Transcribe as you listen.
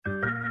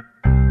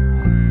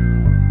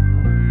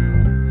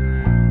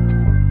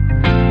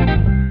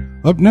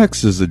Up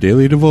next is the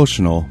Daily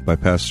Devotional by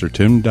Pastor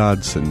Tim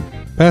Dodson,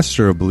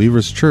 pastor of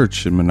Believers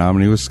Church in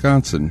Menominee,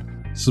 Wisconsin.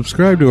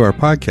 Subscribe to our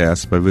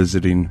podcast by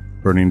visiting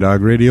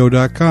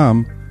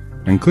BurningDogRadio.com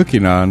and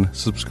clicking on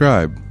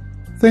subscribe.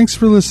 Thanks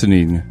for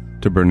listening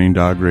to Burning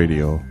Dog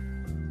Radio.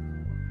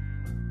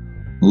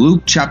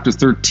 Luke chapter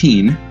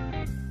 13,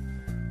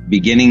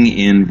 beginning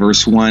in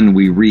verse 1,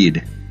 we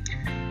read,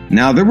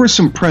 "Now there were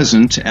some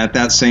present at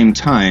that same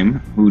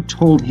time who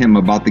told him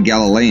about the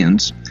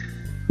Galileans,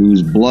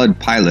 whose blood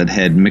Pilate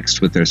had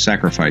mixed with their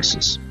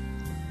sacrifices.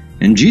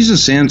 And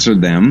Jesus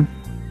answered them,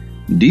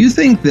 'Do you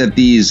think that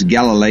these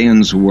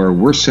Galileans were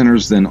worse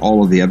sinners than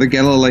all of the other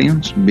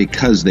Galileans,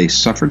 because they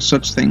suffered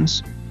such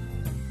things?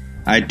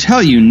 I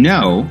tell you,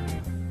 no,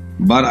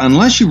 but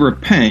unless you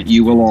repent,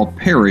 you will all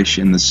perish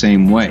in the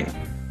same way.'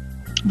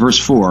 Verse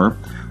 4,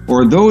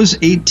 "Or those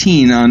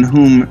 18 on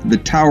whom the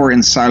tower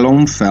in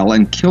Siloam fell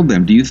and killed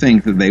them, do you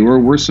think that they were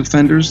worse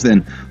offenders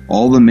than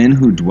all the men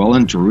who dwell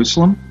in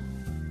Jerusalem?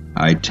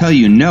 I tell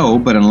you, no,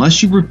 but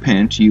unless you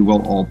repent, you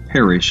will all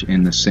perish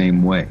in the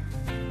same way."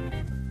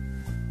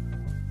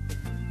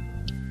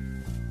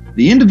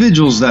 The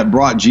individuals that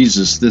brought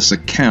Jesus this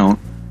account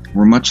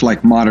were much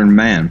like modern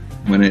man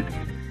when it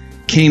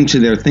came to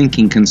their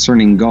thinking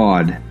concerning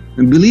God,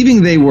 and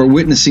believing they were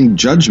witnessing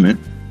judgment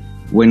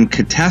when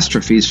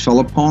catastrophes fell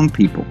upon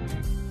people.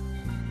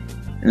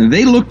 And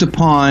they looked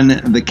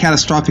upon the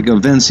catastrophic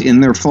events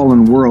in their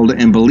fallen world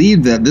and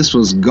believed that this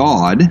was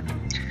God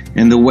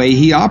and the way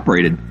He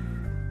operated.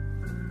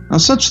 Now,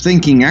 such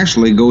thinking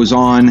actually goes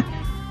on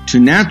to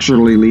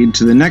naturally lead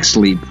to the next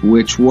leap,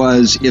 which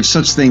was, if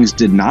such things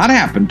did not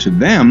happen to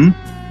them,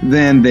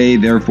 then they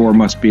therefore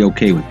must be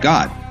okay with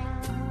God.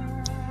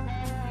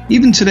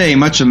 Even today,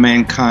 much of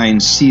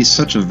mankind sees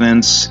such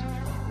events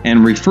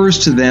and refers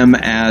to them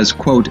as,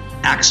 quote,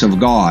 acts of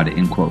God,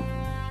 end quote.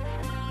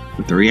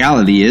 But the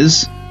reality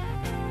is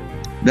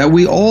that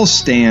we all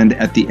stand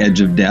at the edge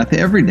of death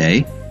every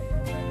day.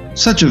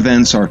 Such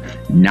events are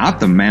not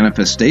the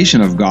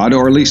manifestation of God,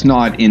 or at least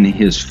not in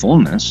His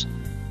fullness.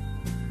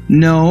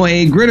 No,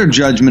 a greater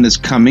judgment is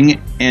coming,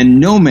 and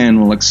no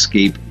man will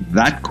escape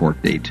that court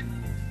date.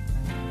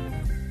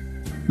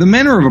 The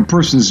manner of a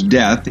person's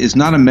death is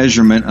not a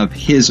measurement of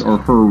his or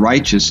her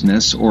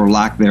righteousness or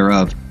lack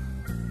thereof.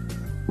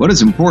 What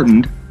is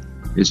important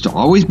is to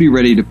always be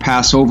ready to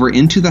pass over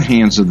into the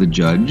hands of the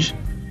judge,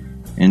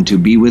 and to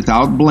be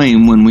without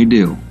blame when we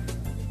do.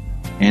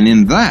 And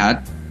in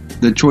that,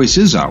 the choice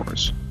is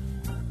ours.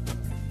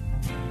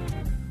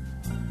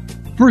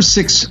 Verse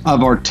 6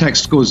 of our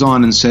text goes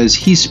on and says,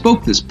 "He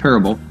spoke this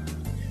parable.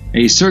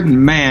 A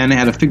certain man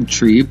had a fig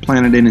tree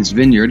planted in his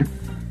vineyard,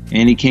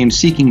 and he came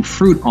seeking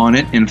fruit on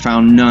it and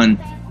found none.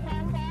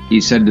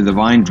 He said to the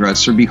vine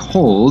dresser,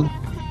 'Behold,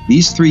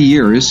 these 3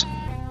 years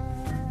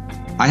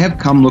I have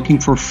come looking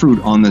for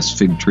fruit on this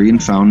fig tree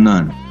and found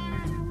none.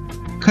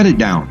 Cut it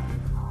down.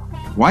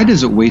 Why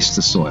does it waste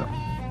the soil?'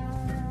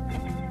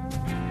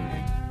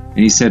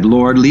 And he said,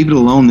 'Lord, leave it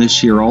alone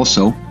this year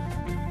also,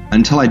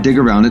 until I dig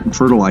around it and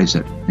fertilize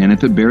it. And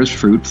if it bears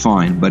fruit,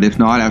 fine. But if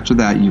not, after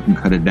that, you can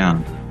cut it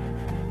down.'"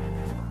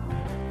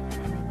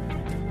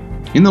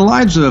 In the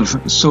lives of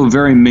so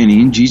very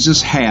many,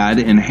 Jesus had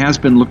and has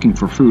been looking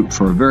for fruit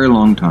for a very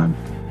long time.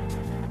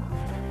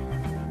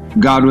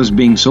 God was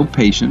being so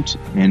patient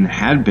and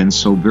had been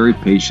so very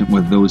patient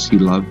with those He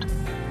loved.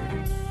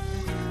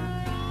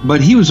 But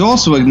He was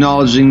also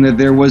acknowledging that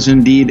there was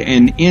indeed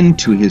an end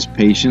to His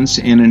patience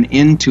and an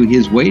end to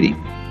His waiting.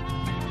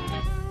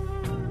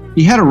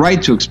 He had a right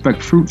to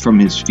expect fruit from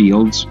His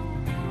fields,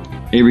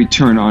 a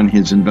return on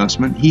His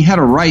investment. He had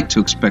a right to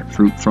expect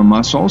fruit from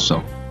us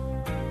also.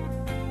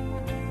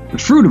 The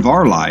fruit of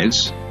our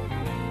lives,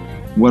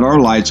 what our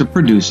lives are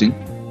producing,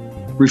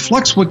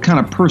 reflects what kind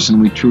of person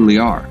we truly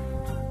are.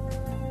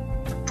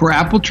 For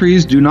apple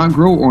trees do not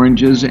grow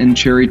oranges, and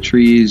cherry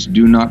trees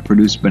do not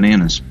produce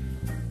bananas.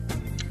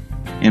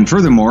 And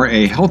furthermore,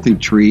 a healthy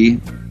tree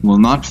will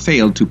not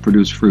fail to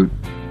produce fruit.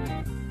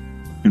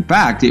 In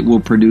fact, it will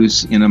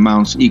produce in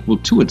amounts equal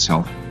to its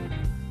health.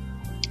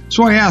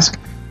 So I ask,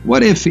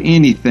 what, if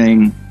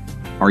anything,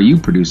 are you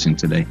producing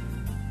today?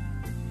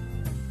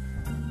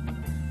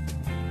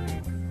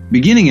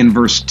 Beginning in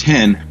verse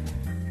 10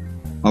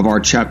 of our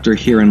chapter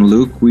here in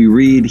Luke, we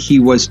read, "He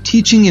was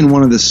teaching in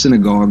one of the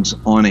synagogues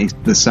on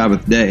the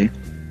Sabbath day.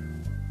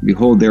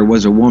 Behold, there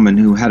was a woman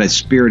who had a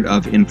spirit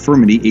of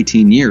infirmity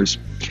 18 years.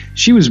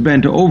 She was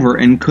bent over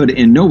and could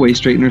in no way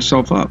straighten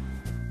herself up.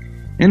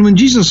 And when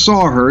Jesus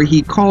saw her,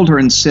 He called her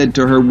and said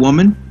to her,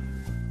 'Woman,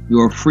 you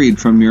are freed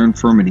from your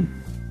infirmity.'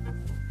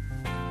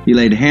 He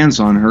laid hands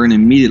on her, and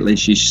immediately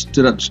she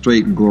stood up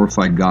straight and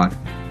glorified God."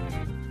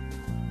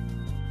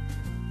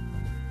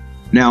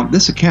 Now,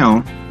 this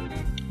account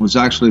was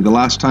actually the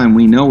last time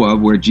we know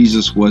of where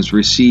Jesus was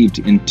received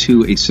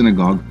into a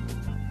synagogue.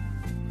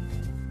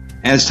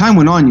 As time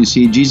went on, you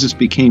see, Jesus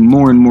became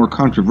more and more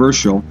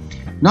controversial,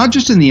 not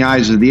just in the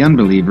eyes of the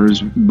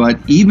unbelievers, but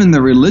even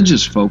the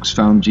religious folks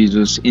found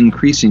Jesus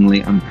increasingly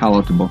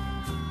unpalatable.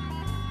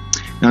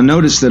 Now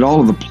notice that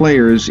all of the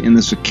players in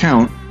this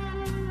account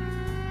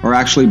are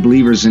actually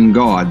believers in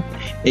God,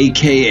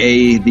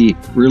 aka the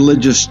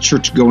religious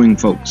church-going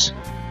folks.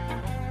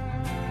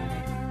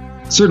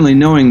 Certainly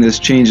knowing this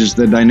changes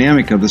the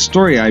dynamic of the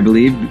story, I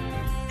believe,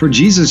 for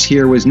Jesus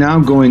here was now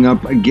going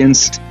up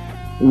against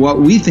what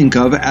we think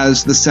of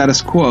as the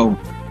status quo.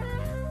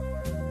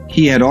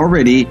 He had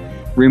already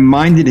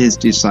reminded his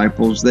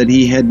disciples that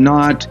he had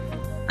not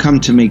come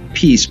to make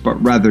peace, but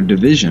rather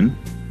division.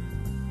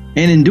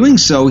 And in doing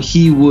so,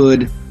 he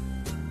would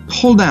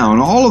pull down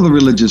all of the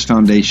religious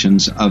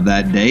foundations of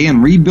that day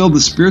and rebuild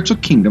the spiritual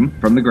kingdom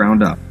from the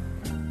ground up.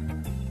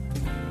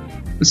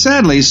 But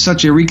sadly,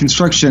 such a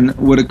reconstruction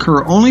would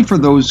occur only for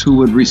those who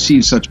would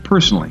receive such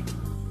personally.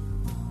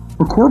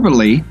 For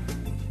corporately,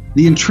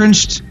 the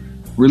entrenched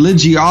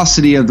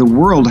religiosity of the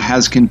world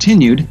has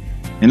continued,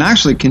 and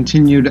actually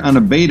continued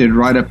unabated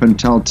right up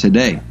until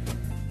today.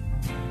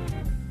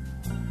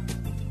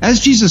 As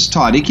Jesus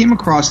taught, he came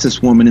across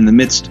this woman in the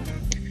midst,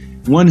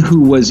 one who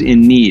was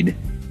in need.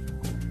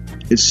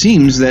 It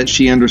seems that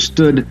she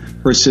understood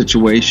her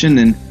situation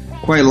and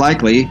quite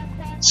likely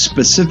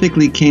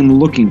specifically came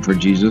looking for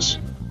Jesus.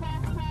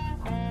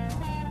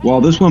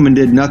 While this woman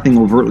did nothing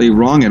overtly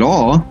wrong at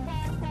all,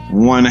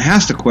 one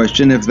has to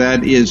question if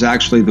that is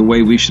actually the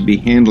way we should be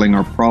handling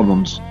our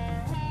problems.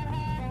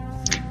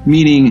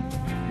 Meaning,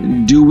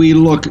 do we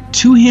look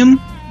to him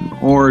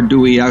or do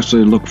we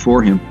actually look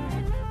for him?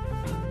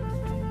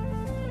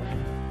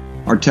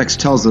 Our text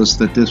tells us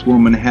that this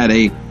woman had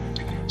a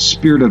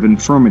spirit of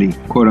infirmity,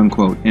 quote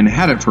unquote, and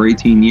had it for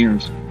 18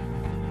 years.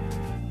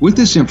 With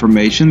this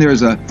information,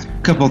 there's a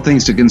couple of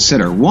things to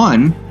consider.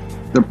 One,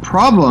 the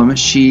problem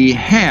she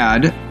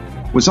had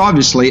was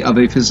obviously of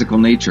a physical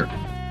nature.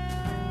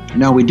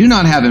 Now, we do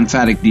not have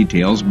emphatic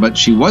details, but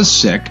she was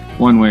sick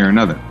one way or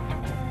another.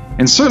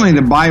 And certainly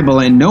the Bible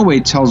in no way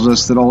tells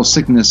us that all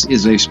sickness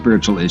is a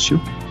spiritual issue.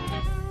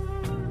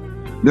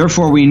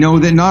 Therefore, we know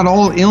that not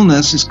all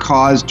illness is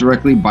caused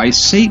directly by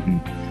Satan.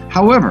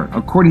 However,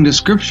 according to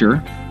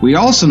Scripture, we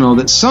also know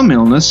that some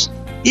illness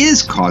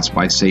is caused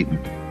by Satan.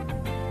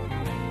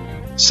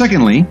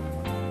 Secondly,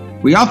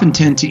 we often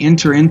tend to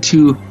enter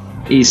into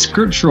a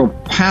scriptural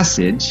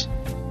passage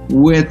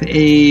with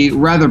a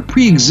rather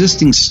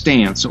pre-existing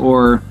stance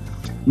or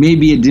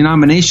maybe a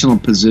denominational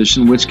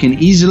position which can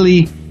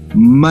easily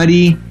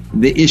muddy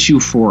the issue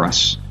for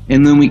us,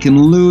 and then we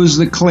can lose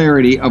the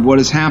clarity of what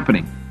is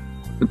happening.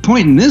 The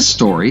point in this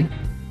story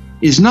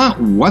is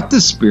not what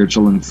the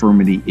spiritual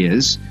infirmity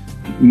is,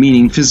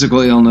 meaning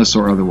physical illness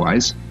or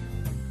otherwise,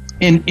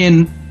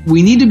 and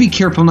we need to be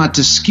careful not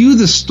to skew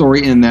the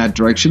story in that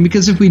direction,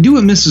 because if we do,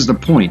 it misses the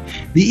point.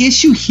 The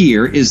issue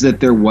here is that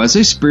there was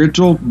a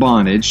spiritual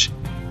bondage,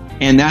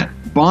 and that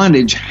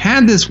bondage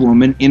had this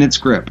woman in its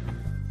grip.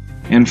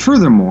 And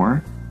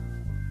furthermore,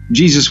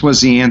 Jesus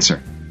was the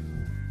answer.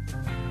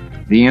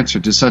 The answer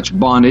to such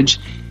bondage,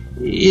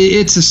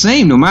 it's the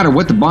same no matter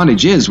what the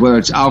bondage is, whether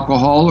it's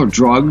alcohol or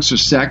drugs or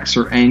sex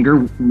or anger,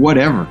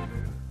 whatever.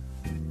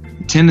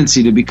 The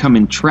tendency to become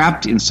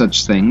entrapped in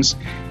such things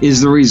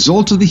is the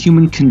result of the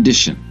human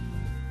condition,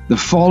 the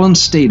fallen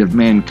state of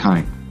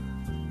mankind.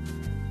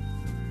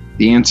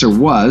 The answer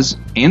was,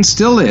 and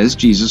still is,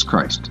 Jesus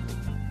Christ.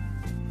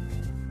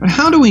 But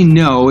how do we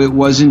know it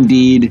was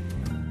indeed,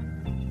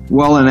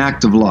 an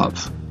act of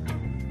love?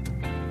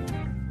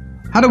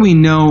 How do we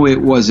know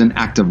it was an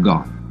act of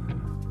God?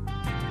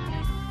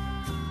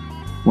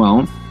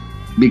 Well,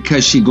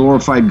 because she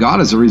glorified God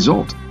as a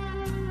result.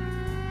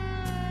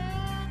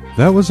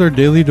 That was our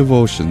daily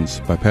devotions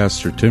by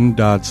Pastor Tim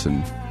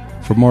Dodson.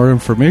 For more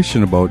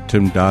information about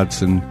Tim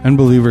Dodson and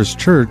Believers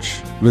Church,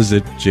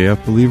 visit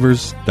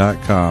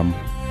jfbelievers.com.